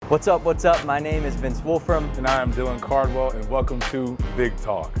What's up, what's up? My name is Vince Wolfram. And I am Dylan Cardwell, and welcome to Big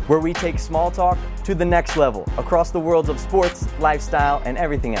Talk, where we take small talk to the next level across the worlds of sports, lifestyle, and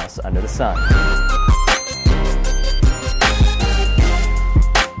everything else under the sun.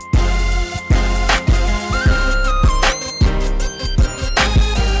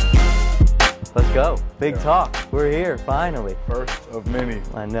 Let's go. Big Talk. We're here, finally. First of many.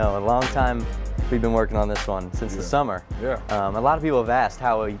 I know, a long time we've been working on this one, since the summer. Yeah. A lot of people have asked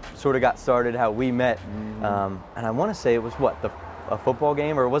how we sort of got started, how we met. And I want to say it was what, a football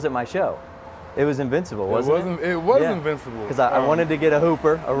game, or was it my show? It was Invincible, wasn't it? It was Invincible. Because I wanted to get a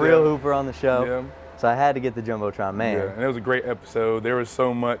hooper, a real hooper on the show. Yeah. So I had to get the Jumbotron man. Yeah, and it was a great episode. There was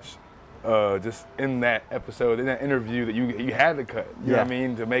so much just in that episode, in that interview, that you had to cut. You know what I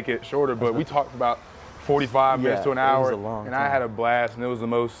mean, to make it shorter. But we talked about 45 minutes to an hour, it was a long time. I had a blast, and it was the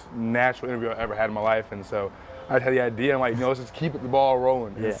most natural interview I ever had in my life. And so I had the idea, I'm like, let's just keep the ball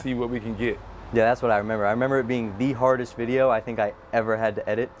rolling and see what we can get. Yeah, that's what I remember. I remember it being the hardest video I think I ever had to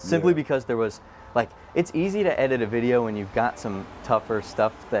edit, simply because there was, it's easy to edit a video when you've got some tougher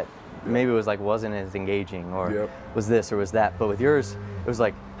stuff that maybe was wasn't as engaging, or was this or was that. But with yours, it was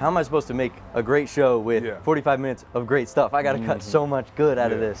like, how am I supposed to make a great show with 45 minutes of great stuff? I got to cut so much good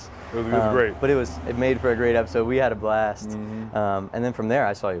out of this. It was great. But it made for a great episode. We had a blast. And then from there,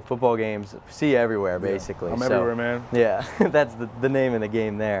 I saw you football games, see you everywhere basically. I'm everywhere, man. Yeah, that's the name of the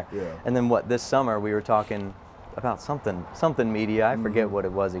game there. Yeah. And then this summer we were talking about something media. I forget what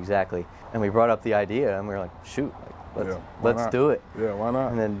it was exactly. And we brought up the idea, and we were like, shoot. Let's do it. Yeah, why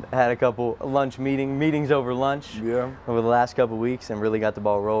not? And then had a couple lunch meetings over lunch over the last couple weeks, and really got the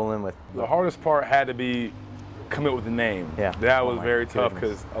ball rolling with. The hardest part had to be coming up with a name. Yeah. That was very tough,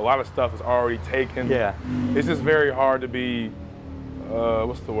 because a lot of stuff is already taken. Yeah. It's just very hard to be,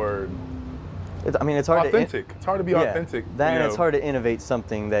 what's the word? It's hard authentic. It's hard to be authentic. And it's hard to innovate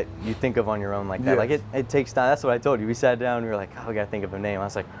something that you think of on your own like that. It takes time. That's what I told you. We sat down and we were like, we got to think of a name. I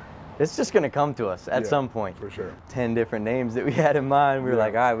was like, it's just going to come to us at some point. For sure. 10 different names that we had in mind. We were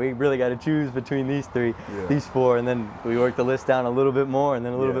like, all right, we really got to choose between these three, these four. And then we worked the list down a little bit more, and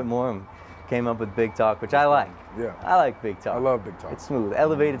then a little bit more, and came up with Big Talk, which I like. Yeah. I like Big Talk. I love Big Talk. It's smooth.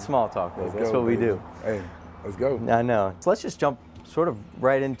 Elevated small talk, baby. That's what we do. Hey, let's go. I know. So let's just jump sort of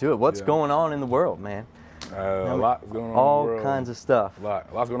right into it. What's going on in the world, man? A lot is going on all in the world. Kinds of stuff.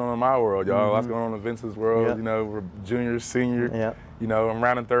 Lots going on in my world, y'all. Lots going on in Vince's world. We're junior, senior. I'm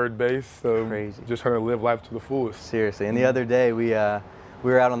rounding third base, so crazy. Just trying to live life to the fullest. Seriously. And the other day we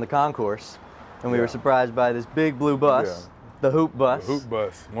were out on the concourse, and we were surprised by this big blue bus, the Hoop Bus. The Hoop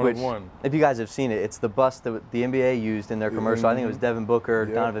Bus, one of one. If you guys have seen it, it's the bus that the NBA used in their commercial. I think it was Devin Booker,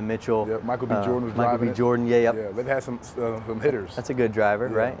 Donovan Mitchell. Michael B. Jordan was driving Michael B. Jordan, Yeah, they've had some hitters. That's a good driver,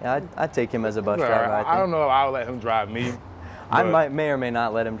 right? I'd take him as a bus driver, I think. I don't know if I would let him drive me. I may or may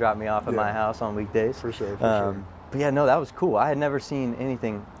not let him drop me off at my house on weekdays. For sure, for sure. But yeah, no, that was cool. I had never seen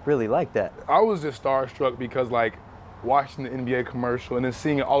anything really like that. I was just starstruck because, watching the NBA commercial and then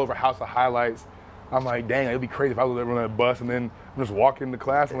seeing it all over House of Highlights, I'm like, dang, it'd be crazy if I was ever on a bus and then I'm just walking to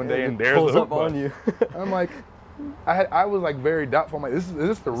class one day and there's the Hoop Bus. On you. I'm like, I was very doubtful. I'm like, is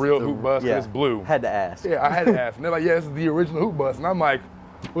this the real Hoop Bus? It's blue. Had to ask. Yeah, I had to ask. And they're like, this is the original Hoop Bus. And I'm like,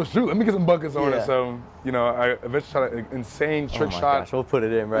 well, shoot, let me get some buckets on it. So, I eventually shot an insane trick shot. Gosh, we'll put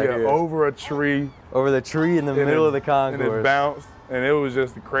it in right here. Over a tree. Over the tree in the middle of the concourse. And it bounced. And it was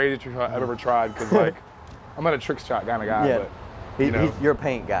just the craziest trick shot I've ever tried, because, I'm not a trick shot kind of guy, but. You're a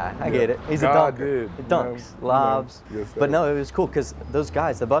paint guy. I get it. He's a dunker. He dunks, lobs. But no, it was cool because those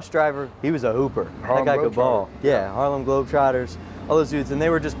guys, the bus driver, he was a hooper. That guy could ball. Yeah, Harlem Globetrotters, all those dudes. And they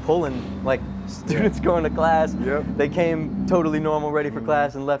were just pulling, students going to class. They came totally normal, ready for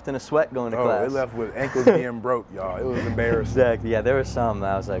class, and left in a sweat going to class. They left with ankles being broke, y'all. It was embarrassing. Exactly. Yeah, there was some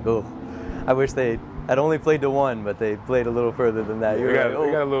that I was like, oh, I wish they had only played to one, but they played a little further than that. They got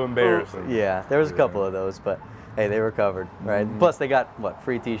a little embarrassing. Yeah, there was a couple of those, but. Hey, they were covered, right? Plus, they got,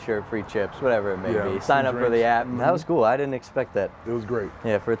 free T-shirt, free chips, whatever it may be. Sign up for the app. That was cool. I didn't expect that. It was great.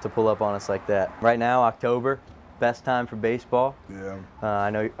 Yeah, for it to pull up on us like that. Right now, October, best time for baseball. Yeah. I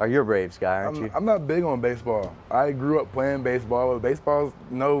know you're a Braves guy, aren't you? I'm not big on baseball. I grew up playing baseball. But baseball's,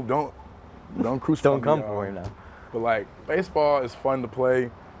 don't crucify Don't come for me now. But, baseball is fun to play.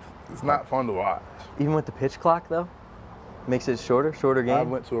 It's not fun to watch. Even with the pitch clock, though? Makes it shorter game? I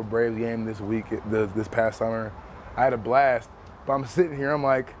went to a Braves game this week, this past summer. I had a blast, but I'm sitting here, I'm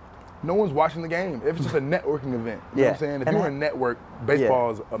like, no one's watching the game. If it's just a networking event, you know what I'm saying? If you're in a network,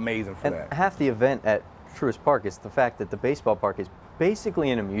 baseball is amazing for that. Half the event at Truist Park is the fact that the baseball park is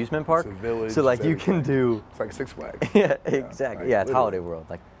basically an amusement park. It's a village. So you can do. It's like Six Flags. Yeah, exactly. Yeah, it's Holiday World.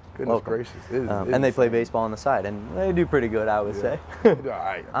 Goodness gracious. And they play baseball on the side, and they do pretty good, I would say. All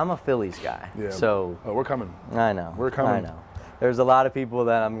right. I'm a Phillies guy, so. Oh, we're coming. I know. We're coming. I know. There's a lot of people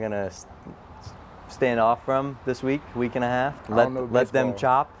that I'm going to stand off from this week and a half. Let them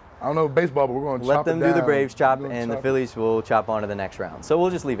chop. I don't know baseball, but we're going to let chop them it down. do the Braves chop, and the Phillies will chop on to the next round. So we'll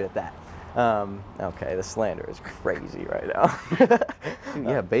just leave it at that. Okay, the slander is crazy right now.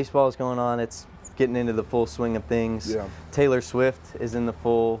 Yeah, baseball is going on. It's getting into the full swing of things. Yeah. Taylor Swift is in the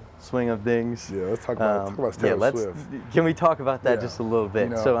full swing of things. Yeah, let's talk about Taylor Swift. Can we talk about that just a little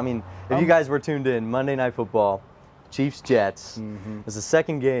bit? So, I mean, if you guys were tuned in, Monday Night Football, Chiefs-Jets, it was the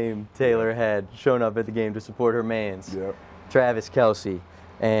second game Taylor had shown up at the game to support her mans, Travis Kelce.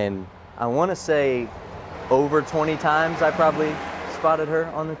 And I want to say over 20 times I probably spotted her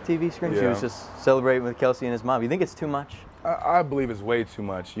on the TV screen. She was just celebrating with Kelce and his mom. You think it's too much? I believe it's way too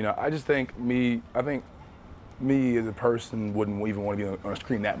much. You know, I think me as a person wouldn't even want to be on a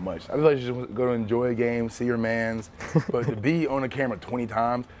screen that much. I feel like you just go to enjoy a game, see your mans, but to be on the camera 20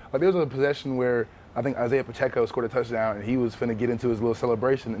 times, like there was a possession where I think Isaiah Pacheco scored a touchdown and he was finna get into his little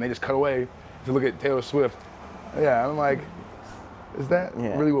celebration and they just cut away to look at Taylor Swift. Yeah, I'm like, is that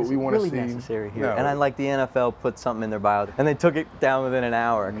really what we want to see? Really necessary here. No. And I like the NFL put something in their bio, and they took it down within an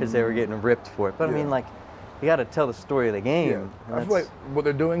hour because they were getting ripped for it. But I mean, like, you got to tell the story of the game. Yeah. I feel like what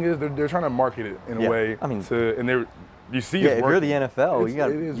they're doing is they're trying to market it in a way. I mean, you see if you're the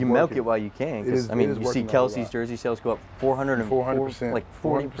NFL, you milk it while you can. I mean, you see Kelsey's jersey sales go up 400%, like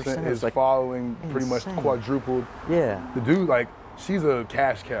 40%. His like following pretty much quadrupled. Yeah. The dude, like, she's a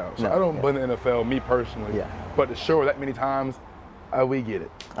cash cow. So I don't blame the NFL, me personally. Yeah. But to show her that many times, we get it.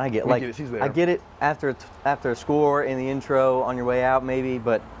 I get it. She's there. I get it after a score in the intro on your way out, maybe,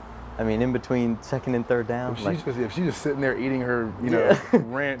 but I mean, in between second and third down. If she's just sitting there eating her,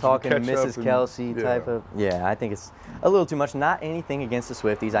 ranch, talking to Mrs. Kelce type of. Yeah, I think it's a little too much. Not anything against the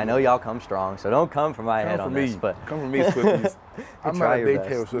Swifties. I know y'all come strong, so don't come for my head on this. But come for me, Swifties. I'm not a big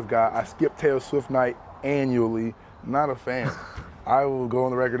Taylor Swift guy. I skip Taylor Swift night annually. Not a fan. I will go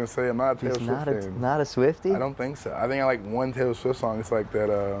on the record and say I'm not a Taylor Swift fan. Not a Swiftie? I don't think so. I think I like one Taylor Swift song. It's like that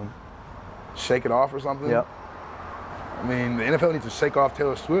Shake It Off or something. Yep. I mean, the NFL needs to shake off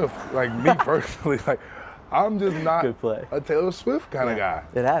Taylor Swift. Like me personally, like I'm just not a Taylor Swift kind of guy.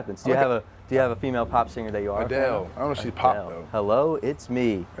 It happens. Do you have a female pop singer that you are? Adele. I don't know if she's pop though. Hello, it's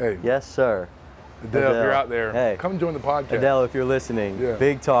me. Hey. Yes, sir. Adele, if you're out there, come join the podcast. Adele, if you're listening,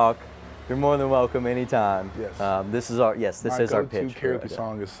 Big Talk. You're more than welcome anytime. Yes. This is our pitch. My go-to karaoke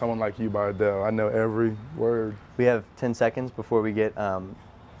song is "Someone Like You" by Adele. I know every word. We have 10 seconds before we get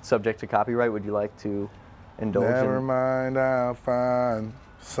subject to copyright. Would you like to indulge? Never mind, I'll find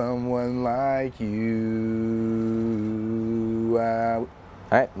someone like you. All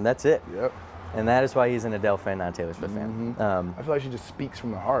right, and that's it. Yep. And that is why he's an Adele fan, not a Taylor Swift fan. I feel like she just speaks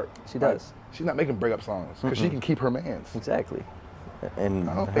from the heart. She does. She's not making breakup songs because she can keep her mans. Exactly. And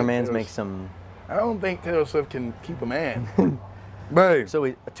her man's make some. I don't think Taylor Swift can keep a man. Babe.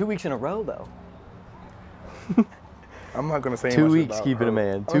 So 2 weeks in a row, though. I'm not going to say 2 weeks keeping a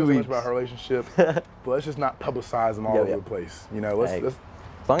man. 2 weeks. Much about her relationship, but let's just not publicize them all over the place. You know, let's. As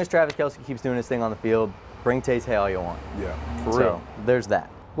long as Travis Kelce keeps doing his thing on the field, bring Tate's all you want. Yeah, for real. There's that.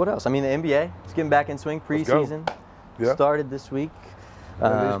 What else? I mean, the NBA is getting back in swing. Preseason started this week.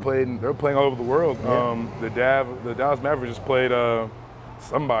 They're playing all over the world. The Dallas Mavericks just played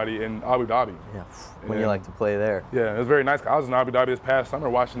somebody in Abu Dhabi. Yeah, when you like to play there. Yeah, it was very nice. I was in Abu Dhabi this past summer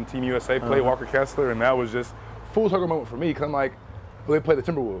watching Team USA play Walker Kessler, and that was just full circle moment for me because I'm like, well, they played the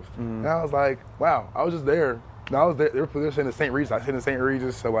Timberwolves. And I was like, wow, I was just there. And I was there. They were saying the St. Regis. I stayed in St.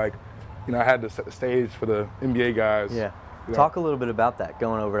 Regis, so like, I had to set the stage for the NBA guys. Yeah. Talk a little bit about that,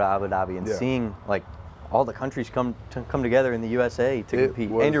 going over to Abu Dhabi and seeing like all the countries come together in the USA to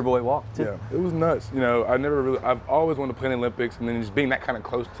compete, and your boy walked too. Yeah, it was nuts. I've always wanted to play in the Olympics, and then just being that kind of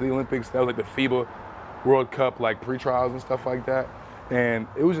close to the Olympics, that was like the FIBA World Cup, like pre-trials and stuff like that. And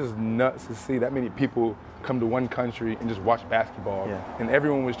it was just nuts to see that many people come to one country and just watch basketball. Yeah. And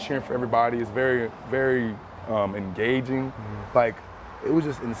everyone was cheering for everybody. It's very, very engaging. Like, it was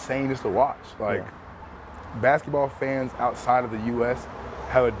just insane just to watch. Like, basketball fans outside of the U.S.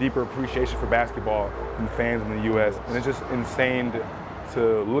 have a deeper appreciation for basketball than fans in the U.S. And it's just insane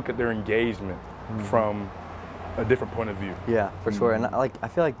to look at their engagement from a different point of view. Yeah, for sure. And I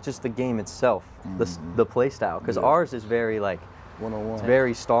feel like just the game itself, the play style, because ours is very like, 101. It's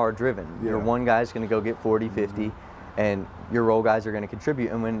very star driven. Your one guy's going to go get 40, 50, and your role guys are going to contribute.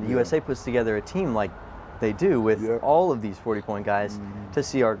 And when the USA puts together a team like they do with all of these 40-point guys, to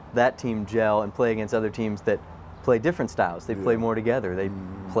see that team gel and play against other teams that play different styles. They play more together. They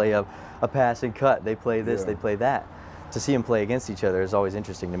play a pass and cut. They play this, they play that. to see them play against each other is always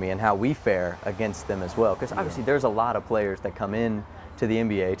interesting to me, and how we fare against them as well. Because obviously there's a lot of players that come in to the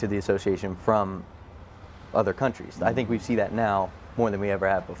NBA, to the association from other countries. I think we see that now more than we ever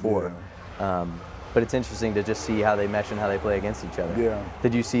have before. But it's interesting to just see how they mesh and how they play against each other. Yeah.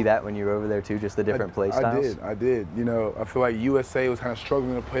 Did you see that when you were over there too, just the different play styles? I did. You know, I feel like USA was kind of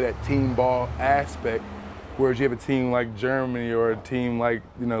struggling to play that team ball aspect, whereas you have a team like Germany or a team like,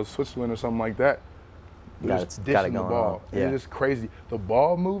 you know, Switzerland or something like that. They're just dishing the ball. Yeah. It's just crazy. The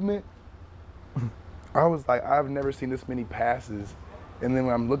ball movement, I was like, I've never seen this many passes. And then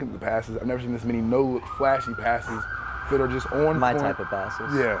when I'm looking at the passes, I've never seen this many no-look flashy passes that are just on My point. type of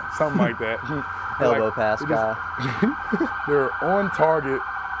passes. Yeah, something like that. Elbow like, pass guy. They're on target.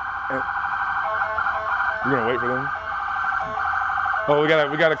 And you're gonna wait for them? Oh, we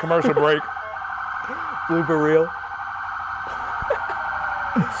got a commercial break. Blooper reel.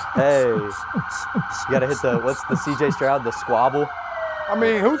 Hey, you gotta hit what's the CJ Stroud, the squabble? I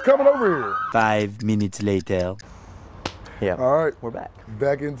mean, who's coming over here? 5 minutes later. Yeah. All right. We're back.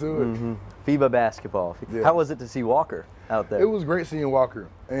 Back into it. FIBA basketball. Yeah. How was it to see Walker out there? It was great seeing Walker.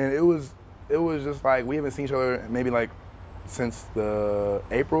 And it was just like, we haven't seen each other maybe like since the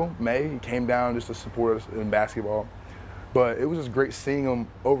April, May. He came down just to support us in basketball. But it was just great seeing him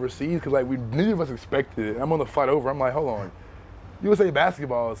overseas because like neither of us expected it. I'm on the flight over, I'm like, hold on. USA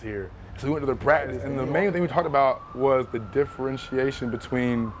basketball is here. So we went to the practice, and the main thing we talked about was the differentiation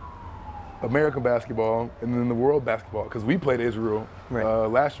between American basketball and then the world basketball, because we played Israel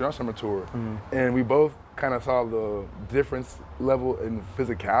last year on summer tour, and we both kind of saw the difference level in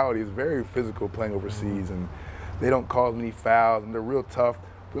physicality. It's very physical playing overseas, and they don't cause many fouls, and they're real tough.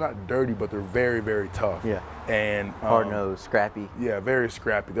 They're not dirty, but they're very, very tough. Yeah. And hard-nosed, scrappy. Yeah, very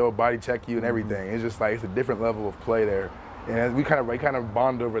scrappy. They'll body check you and everything. It's just like, it's a different level of play there. And as we kind of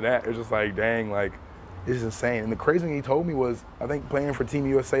bonded over that, it was just like, dang, like, it's insane. And the crazy thing he told me was, I think playing for Team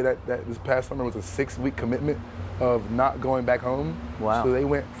USA that this past summer was a 6-week commitment of not going back home. Wow. So they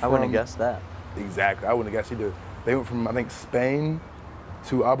went from, I wouldn't have guessed that. Exactly. I wouldn't have guessed either. They went from, I think, Spain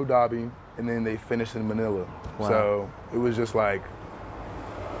to Abu Dhabi, and then they finished in Manila. Wow. So it was just like,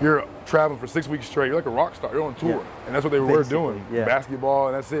 you're traveling for 6 weeks straight. You're like a rock star. You're on tour. Yeah. And that's what they were doing. Yeah. Basketball,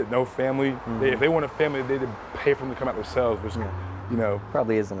 and that's it. No family. If they want a family, they'd pay for them to come out themselves, which, you know.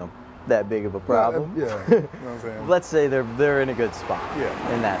 Probably isn't that big of a problem. Yeah. You know what I'm saying? Let's say they're in a good spot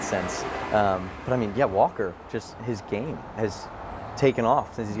Yeah. in that sense. But I mean, yeah, Walker, just his game has taken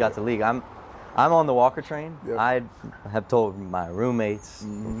off since he's got to the league. I'm on the Walker train. Yep. I have told my roommates,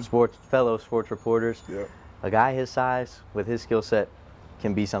 fellow sports reporters, a guy his size with his skill set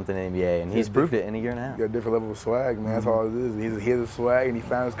can be something in the NBA, and he's proved it in a year and a half. He got a different level of swag, man. That's all it is. He has a swag, and he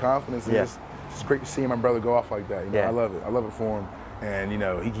found his confidence. And it's great to see my brother go off like that. You know, I love it. I love it for him. And, you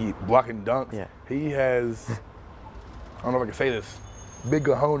know, he keep blocking dunks. Yeah. He has, I don't know if I can say this, big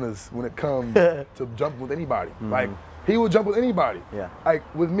cojones when it comes to jumping with anybody. Like, he will jump with anybody. Yeah.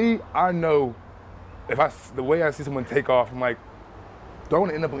 Like, with me, I know the way I see someone take off, I'm like, do I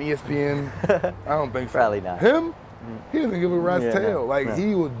want to end up on ESPN? I don't think so. Probably not. Him? He doesn't give a rat's tail. No, like,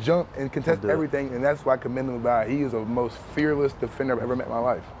 he will jump and contest everything, and that's why I commend him about it. He is the most fearless defender I've ever met in my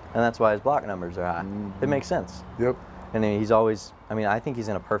life. And that's why his block numbers are high. It makes sense. Yep. And then he's always, I think he's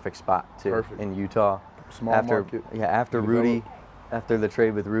in a perfect spot, too, in Utah. Small market. Yeah, after Rudy, after the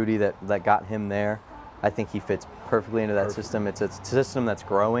trade with Rudy that got him there, I think he fits perfectly into that system. It's a system that's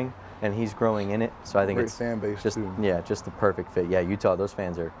growing, and he's growing in it. So I think it's fan base just, too. Just the perfect fit. Yeah, Utah, those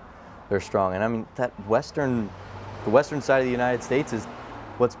fans they're strong. And I mean, the western side of the United States is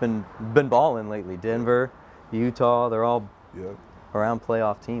what's been balling lately. Denver, Utah, they're all around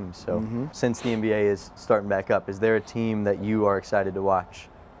playoff teams. So since the NBA is starting back up, is there a team that you are excited to watch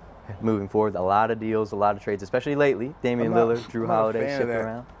moving forward? A lot of deals, a lot of trades, especially lately. Damian Lillard, Drew Holiday shifting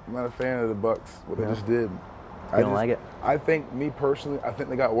around. I'm not a fan of the Bucks, what they just did. You don't like it? I think, me personally, I think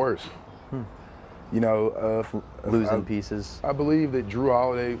they got worse. You know, losing pieces. I believe that Drew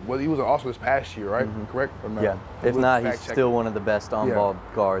Holiday, he was also this past year, right? Correct or no? Yeah. If not, he's still one of the best on-ball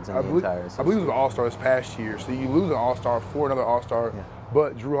guards in the entire season. I believe he was an all-star this past year. So you lose an all-star for another all-star. Yeah.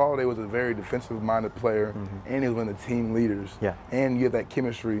 But Drew Holiday was a very defensive-minded player, and he was one of the team leaders. Yeah. And you have that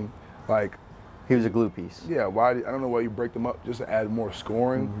chemistry, like. He was a glue piece. Yeah. I don't know why you break them up just to add more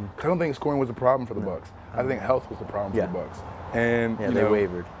scoring. Because I don't think scoring was a problem for the Bucks. I think health was the problem for the Bucks. And they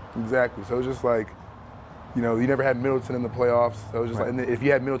wavered. Exactly. So it was just like. You know, you never had Middleton in the playoffs, so it was just like, and if you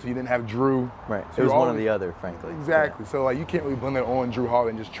had Middleton, you didn't have Drew. Right. So it was one or the other, frankly. Exactly. So like, you can't really blame it on Drew Holiday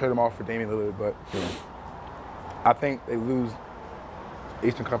and just trade him off for Damian Lillard. But I think they lose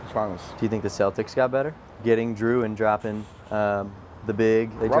Eastern Conference Finals. Do you think the Celtics got better, getting Drew and dropping the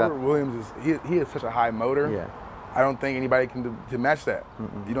big? Robert Williams he has such a high motor. Yeah. I don't think anybody can to match that.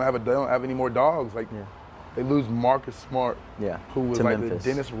 They don't have any more dogs. Like they lose Marcus Smart, who was like Memphis. The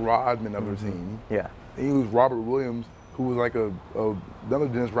Dennis Rodman of their team. Yeah. And you lose Robert Williams, who was like another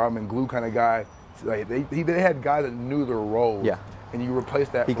Dennis Rodman glue kind of guy. Like they had guys that knew their roles. Yeah. And you replace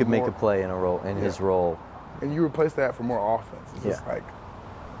that. He could make a play in his role. And you replace that for more offense. It's just like,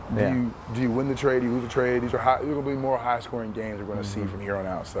 do you win the trade? Do you lose the trade? These are going to be more high-scoring games we're going to see from here on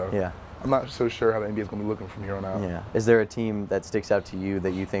out. So I'm not so sure how the NBA is going to be looking from here on out. Yeah. Is there a team that sticks out to you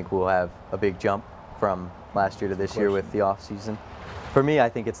that you think will have a big jump from last year to this year with the offseason? For me, I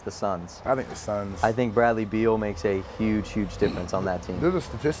think it's the Suns. I think the Suns. I think Bradley Beal makes a huge, huge difference on that team. There's a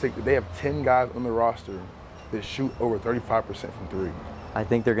statistic that they have 10 guys on the roster that shoot over 35% from three. I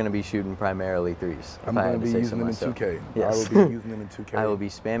think they're going to be shooting primarily threes. I'm going to be using them in 2K. Yes. I will be using them in 2K. I will be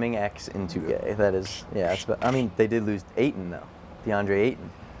spamming X in 2K. That is, I mean, they did lose Ayton, though. DeAndre Ayton.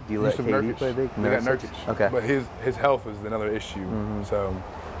 Do you let KD play big? They got Nurkic. Okay. But his health is another issue. So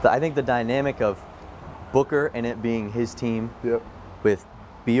I think the dynamic of Booker and it being his team with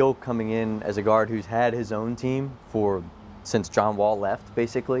Beal coming in as a guard who's had his own team since John Wall left,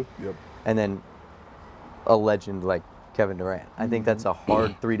 basically. And then a legend like Kevin Durant. I think that's a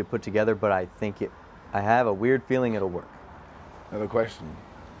hard three to put together, but I have a weird feeling it'll work. Another question: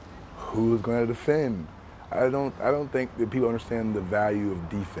 who's going to defend? I don't think that people understand the value of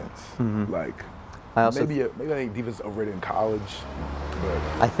defense. Like, maybe I think defense is overrated in college. But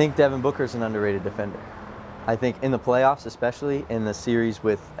I think Devin Booker's an underrated defender. I think in the playoffs, especially in the series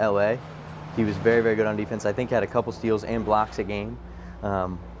with LA, he was very, very good on defense. I think he had a couple steals and blocks a game.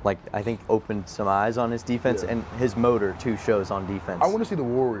 I think opened some eyes on his defense, and his motor too shows on defense. I want to see the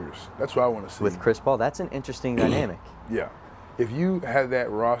Warriors. That's what I want to see. With Chris Paul, that's an interesting dynamic. Yeah. If you had that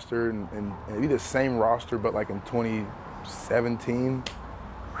roster and it'd be the same roster, but like in 2017.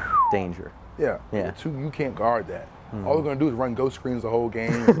 Danger. Yeah. You can't guard that. All they're going to do is run ghost screens the whole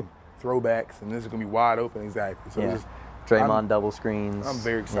game, throwbacks, and this is going to be wide open exactly. So Draymond double screens. I'm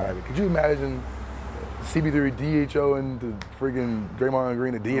very excited. Could you imagine CB3 DHO and the friggin' Draymond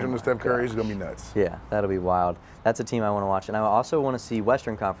Green, the DH on the Steph Curry? Is going to be nuts. Yeah, that'll be wild. That's a team I want to watch. And I also want to see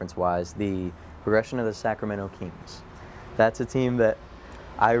Western Conference-wise the progression of the Sacramento Kings. That's a team that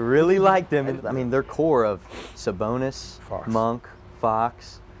I really like them. I mean, their core of Sabonis, Monk,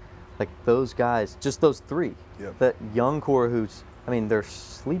 Fox, like those guys, just those three. That young core they're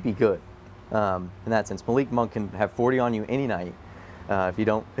sleepy good in that sense. Malik Monk can have 40 on you any night. If you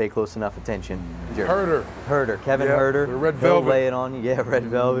don't pay close enough attention. Herter. Kevin Herter. The Red Velvet. He'll lay it on you. Yeah, Red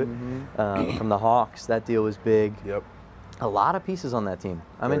Velvet. From the Hawks, that deal was big. A lot of pieces on that team.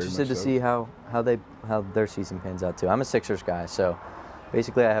 I'm interested to see how their season pans out too. I'm a Sixers guy, so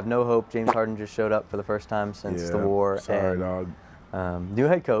basically I have no hope. James Harden just showed up for the first time since the war. Sorry, dog. New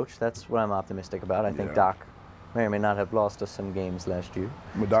head coach. That's what I'm optimistic about. I think Doc may or may not have lost us some games last year,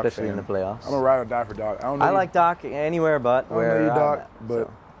 I'm a Doc especially fan. in the playoffs. I'm a ride or die for Doc. I like Doc anywhere but where Doc,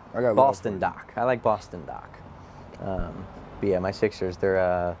 but I got Boston Doc. I like Boston Doc. But yeah, my Sixers,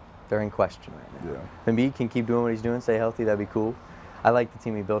 they're in question right now. If Embiid can keep doing what he's doing, stay healthy, that'd be cool. I like the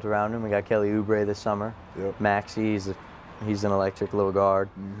team he built around him. We got Kelly Oubre this summer. Maxey, he's an electric little guard.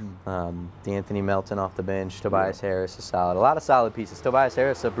 D'Anthony Melton off the bench. Tobias Harris is solid. A lot of solid pieces. Tobias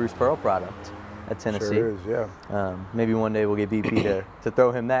Harris, a Bruce Pearl product at Tennessee. Sure is, maybe one day we'll get BP to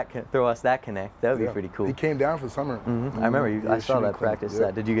throw us that connect. That would be pretty cool. He came down for the summer. I remember I saw that practice.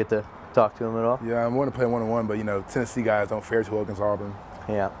 Did you get to talk to him at all? Yeah, I want to play one-on-one, but Tennessee guys don't fare too well against Auburn.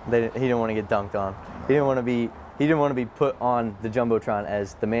 Yeah, he didn't want to get dunked on. He didn't want to be put on the Jumbotron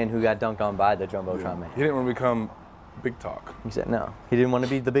as the man who got dunked on by the Jumbotron man. He didn't want to become big talk. He said no. He didn't want to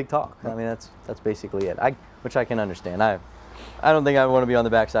be the big talk. I mean, that's basically it. Which I can understand. I don't think I want to be on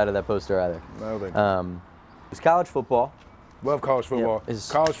the backside of that poster either. No, thank you. It's college football. Love college football.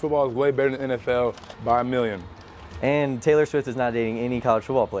 College football is way better than NFL by a million. And Taylor Swift is not dating any college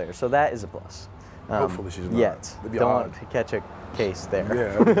football players, so that is a plus. Hopefully she's not. Yet. Don't catch a case there.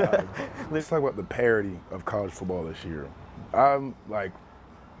 Yeah, that'd be odd. Let's talk about the parity of college football this year. I'm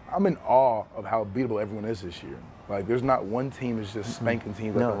in awe of how beatable everyone is this year. Like, there's not one team that's just spanking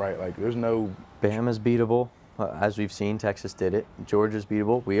teams left and right. Like, there's no. Bama's beatable. As we've seen, Texas did it. Georgia's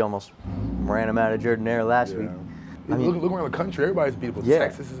beatable. We almost ran them out of Jordan-Hare last week. Look around the country, everybody's beatable. Yeah.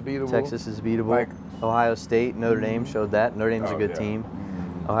 Texas is beatable. Texas is beatable. Ohio State, Notre Dame showed that. Notre Dame's a good team.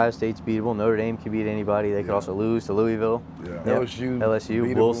 Ohio State's beatable. Notre Dame can beat anybody. They could also lose to Louisville. LSU.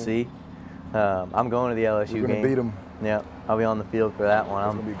 LSU, we'll see. I'm going to the LSU game. We're going to beat them. Yeah, I'll be on the field for that one.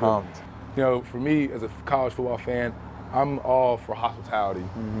 I'm pumped. For me, as a college football fan, I'm all for hospitality.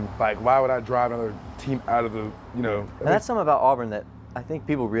 Like, why would I drive another team out of the, And that's something about Auburn that I think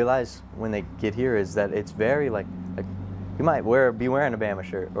people realize when they get here is that it's very like you might be wearing a Bama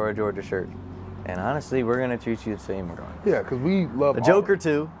shirt or a Georgia shirt, and honestly, we're gonna treat you the same way. Yeah, because we love a joke or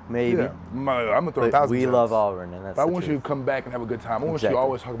two, maybe. Yeah, I'm gonna throw but 1,000. We love Auburn, and that's. But I want you to come back and have a good time. I want you to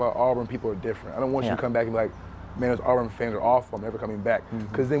always talk about Auburn. People are different. I don't want you to come back and be like, man, those Auburn fans are awful. I'm never coming back.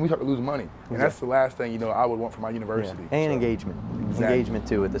 Because then we start to lose money, and that's the last thing I would want for my university. Yeah. And engagement, engagement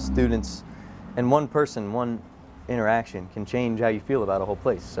too with the students, and one person, one interaction can change how you feel about a whole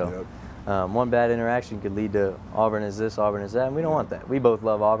place. So. One bad interaction could lead to Auburn is this, Auburn is that, and we don't want that. We both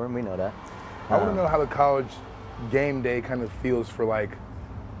love Auburn, we know that. I want to know how the college game day kind of feels for like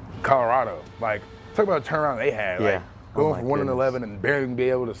Colorado. Like, talk about a turnaround they had. Like, going from 1-11 and barely be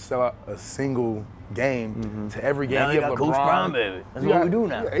able to sell out a single game to every game. Now you got Coach Prime, baby. That's what we do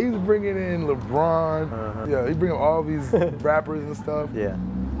now. Yeah, he's bringing in LeBron. Yeah, he's bringing all these rappers and stuff. Yeah.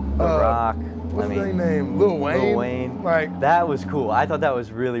 The Rock. What's his name? Lil Wayne. Lil Wayne. Like, that was cool. I thought that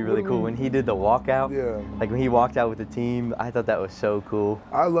was really, really cool when he did the walkout. Yeah. Like when he walked out with the team, I thought that was so cool.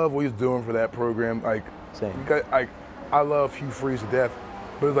 I love what he's doing for that program. Like, same. I love Hugh Freeze to death,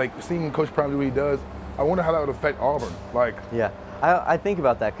 but it's like seeing Coach Prime do what he does. I wonder how that would affect Auburn. Like, yeah, I think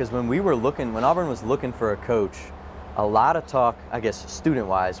about that because when Auburn was looking for a coach, a lot of talk, I guess,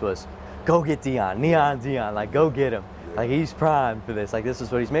 student-wise, was go get Deion, like go get him. Like he's primed for this. Like this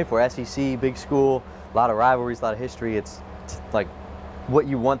is what he's made for. SEC, big school, a lot of rivalries, a lot of history. It's like what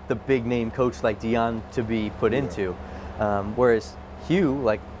you want the big name coach like Deion to be put into. Whereas Hugh,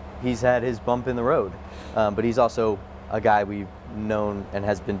 like he's had his bump in the road, but he's also a guy we've known and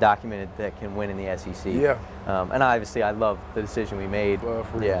has been documented that can win in the SEC. Yeah. And obviously I love the decision we made.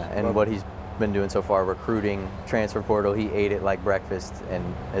 And what he's been doing so far, recruiting, transfer portal, he ate it like breakfast. And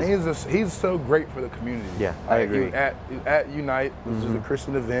he's so great for the community. Yeah, I agree. He was at Unite, which is a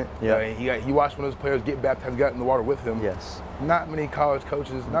Christian event. Yeah. He watched one of those players get baptized, got in the water with him. Yes. Not many college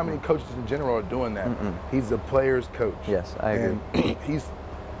coaches, not many coaches in general are doing that. He's the player's coach. Yes, I agree. And he's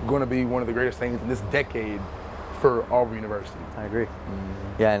going to be one of the greatest things in this decade for Auburn University. I agree.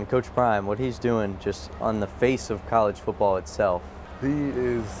 Yeah, and Coach Prime, what he's doing just on the face of college football itself. He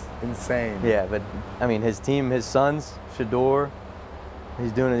is insane. Yeah, but I mean, his team, his sons, Shador,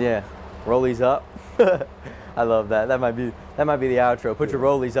 he's doing it. Yeah, rollies up. I love that. That might be the outro. Put your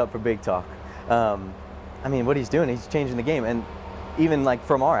rollies up for big talk. I mean, what he's doing, he's changing the game, and even like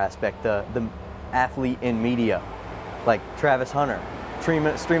from our aspect, the athlete in media, like Travis Hunter,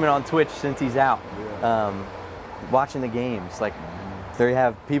 streaming on Twitch since he's out, watching the games, like. They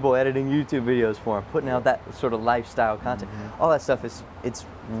have people editing YouTube videos for him, putting out that sort of lifestyle content. All that stuff it's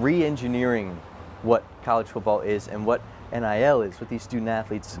re-engineering what college football is and what NIL is, what these student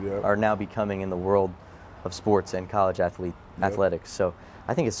athletes are now becoming in the world of sports and college athletics. So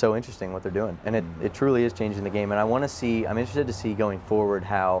I think it's so interesting what they're doing, and it truly is changing the game. And I'm interested to see going forward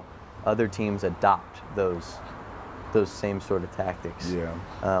how other teams adopt those same sort of tactics.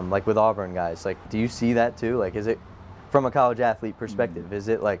 Yeah. Like with Auburn guys, like do you see that too? Like is it from a college athlete perspective, is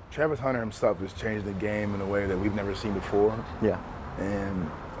it like... Travis Hunter himself has changed the game in a way that we've never seen before. Yeah. And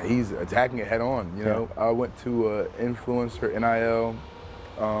he's attacking it head on, you know. I went to influencer NIL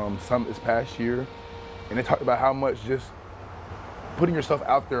summit this past year, and they talked about how much just putting yourself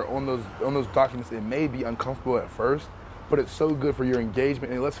out there on those documents, it may be uncomfortable at first, but it's so good for your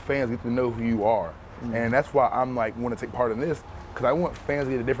engagement, and it lets fans get to know who you are. And that's why I'm like, want to take part in this, because I want fans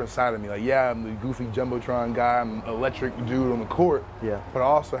to get a different side of me. Like, yeah, I'm the goofy Jumbotron guy, I'm an electric dude on the court, but I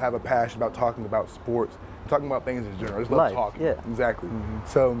also have a passion about talking about sports, talking about things in general. I just love talking. Yeah. Exactly.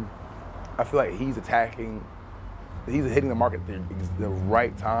 So I feel like he's hitting the market at the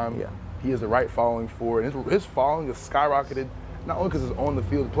right time. Yeah. He has the right following for it. His following has skyrocketed, not only because it's on the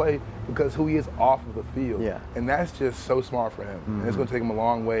field to play, because who he is off of the field. Yeah. And that's just so smart for him. And it's going to take him a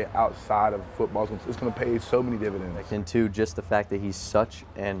long way outside of football. It's going to pay so many dividends. And two, just the fact that he's such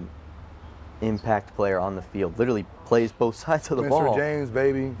an impact player on the field. Literally plays both sides of the ball. Spencer James,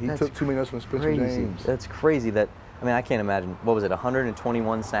 baby. He took too many notes from Spencer James. That's crazy. I can't imagine. What was it,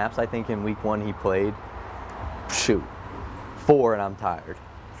 121 snaps, I think, in week 1 he played? Shoot. 4 and I'm tired.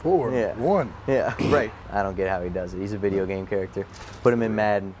 4? Yeah. 1? Yeah, right. I don't get how he does it. He's a video game character. Put him in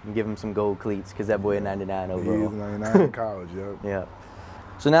Madden and give him some gold cleats because that boy is 99 overall. He is 99 in college, yep. Yeah.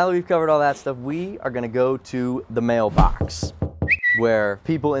 So now that we've covered all that stuff, we are going to go to the mailbox, where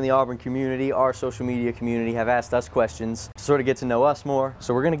people in the Auburn community, our social media community, have asked us questions to sort of get to know us more.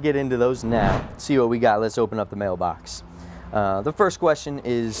 So we're going to get into those now. See what we got. Let's open up the mailbox. The first question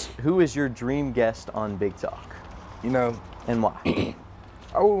is, who is your dream guest on Big Talk? You know. And why?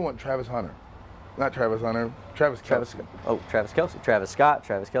 I would want Travis Hunter. Not Travis Hunter. Travis Kelce. Travis Kelce. Travis Scott,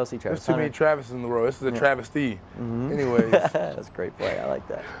 Travis Kelce, Travis There's too Hunter. many Travis in the world. This is a travesty. Anyways. That's a great play. I like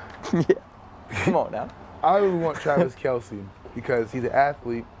that. Yeah. Come on now. I would want Travis Kelce because he's an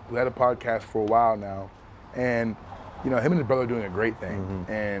athlete who had a podcast for a while now. And, him and his brother are doing a great thing.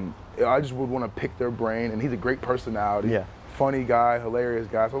 And I just would want to pick their brain. And he's a great personality. Yeah. Funny guy, hilarious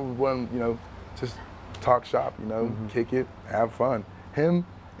guy. So I would want him, just talk shop, kick it, have fun. Him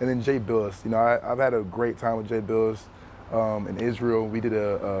and then Jay Billis. I've had a great time with Jay Billis in Israel. We did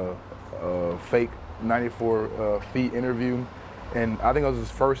a fake 94 feet interview. And I think it was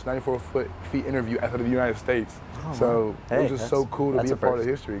his first 94 feet interview outside of the United States. Oh, so it was just so cool to be a part of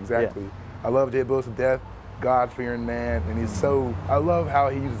history. Exactly. Yeah. I love Jay Billis to death, God-fearing man, and I love how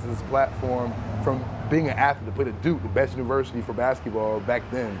he uses his platform from being an athlete to play at Duke, the best university for basketball back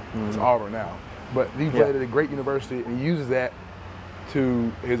then. It's Auburn now. But he played at a great university, and he uses that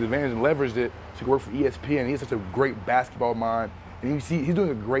to his advantage and leveraged it to work for ESPN. He has such a great basketball mind, and he's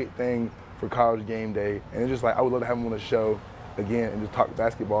doing a great thing for College Game Day. And it's just like, I would love to have him on the show again and just talk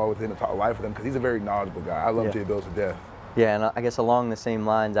basketball with him and talk life with him because he's a very knowledgeable guy. I love Jay Billis to death. Yeah, and I guess along the same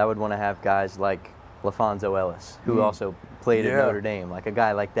lines, I would want to have guys like LaFonso Ellis, who also played at Notre Dame, like a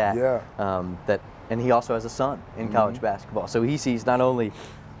guy like that. Yeah. And he also has a son in college basketball. So he sees not only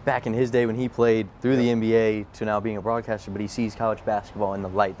back in his day when he played through the NBA to now being a broadcaster, but he sees college basketball in the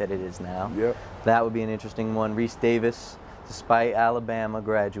light that it is now. Yep. That would be an interesting one. Reese Davis, despite Alabama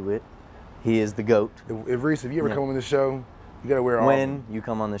graduate, he is the GOAT. Reese, if you ever come on the show, you gotta wear When you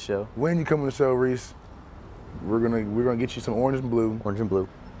come on the show. When you come on the show, Reese, we're gonna get you some orange and blue. Orange and blue.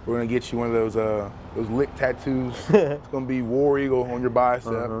 We're gonna get you one of those lick tattoos. It's gonna be War Eagle on your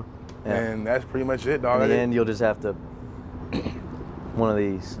bicep, and that's pretty much it, dog. In the end, you'll just have to one of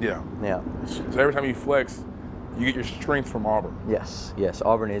these. Yeah. Yeah. So every time you flex, you get your strength from Auburn. Yes.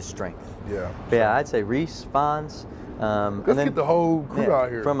 Auburn is strength. Yeah. But yeah, I'd say Reese, Fonz. Let's get the whole crew out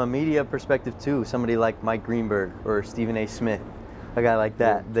here. From a media perspective too, somebody like Mike Greenberg or Stephen A. Smith, a guy like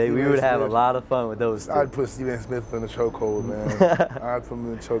that. We would have a lot of fun with those two. I'd put Stephen A. Smith in the chokehold, man. I'd put him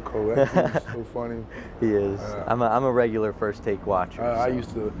in the chokehold. That dude's so funny. He is. I'm a regular First Take watcher. I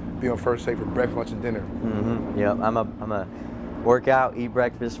used to be on First Take for breakfast, lunch, and dinner. Yeah, I'm a workout, eat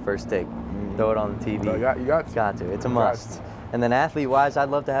breakfast, First Take. Throw it on the TV. You got to. Got to. It's a must. And then athlete-wise, I'd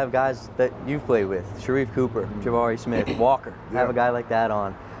love to have guys that you've played with. Sharif Cooper, Jabari Smith, Walker. Have a guy like that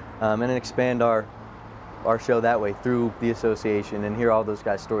on. And then expand our show that way through the association and hear all those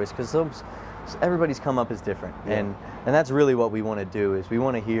guys' stories. Because everybody's come up is different. Yeah. And that's really what we want to do is we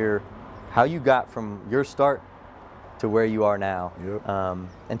want to hear how you got from your start to where you are now. Yep.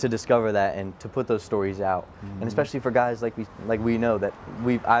 And to discover that and to put those stories out. And especially for guys like we know that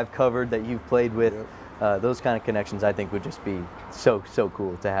I've covered, that you've played with. Yep. Those kind of connections, I think, would just be so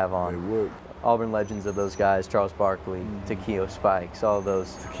cool to have on. It would. Auburn legends of those guys, Charles Barkley, Takeo Spikes, all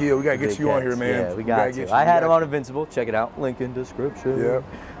those. Takeo, we got to get you on here, man. Yeah, we got to. I had him on Invincible. Check it out. Link in description. Yeah.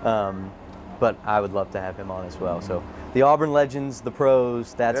 But I would love to have him on as well. So the Auburn legends, the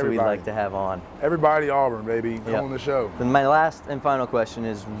pros, that's who we'd like to have on. Everybody Auburn, baby. Come on the show. Then my last and final question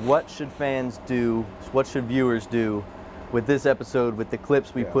is, what should fans do, what should viewers do with this episode, with the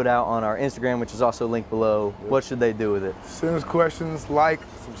clips we put out on our Instagram, which is also linked below? What should they do with it? Send us questions, like,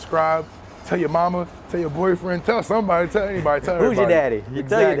 subscribe, tell your mama, tell your boyfriend, tell somebody, tell anybody, tell everybody. Who's your daddy? Exactly.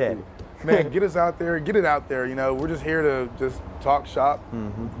 Tell your daddy. Man, get us out there, get it out there. We're just here to just talk shop,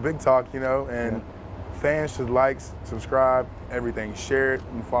 big talk, and fans should like, subscribe, everything. Share it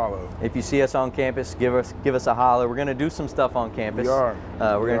and follow. If you see us on campus, give us a holler. We're gonna do some stuff on campus. We are.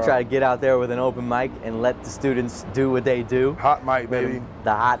 We're gonna try to get out there with an open mic and let the students do what they do. Hot mic, baby.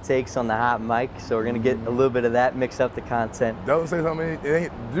 The hot takes on the hot mic. So we're gonna get a little bit of that, mix up the content. Don't say something.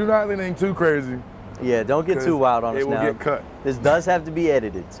 Do not say anything too crazy. Yeah, don't get too wild on us now. It will get cut. This does have to be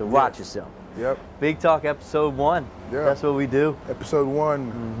edited, so watch yourself. Yep. Big Talk episode 1. Yeah. That's what we do. Episode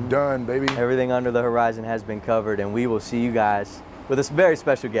 1, done, baby. Everything under the horizon has been covered, and we will see you guys with a very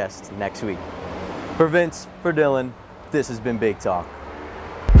special guest next week. For Vince, for Dylan, this has been Big Talk.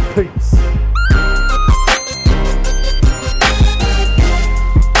 Peace.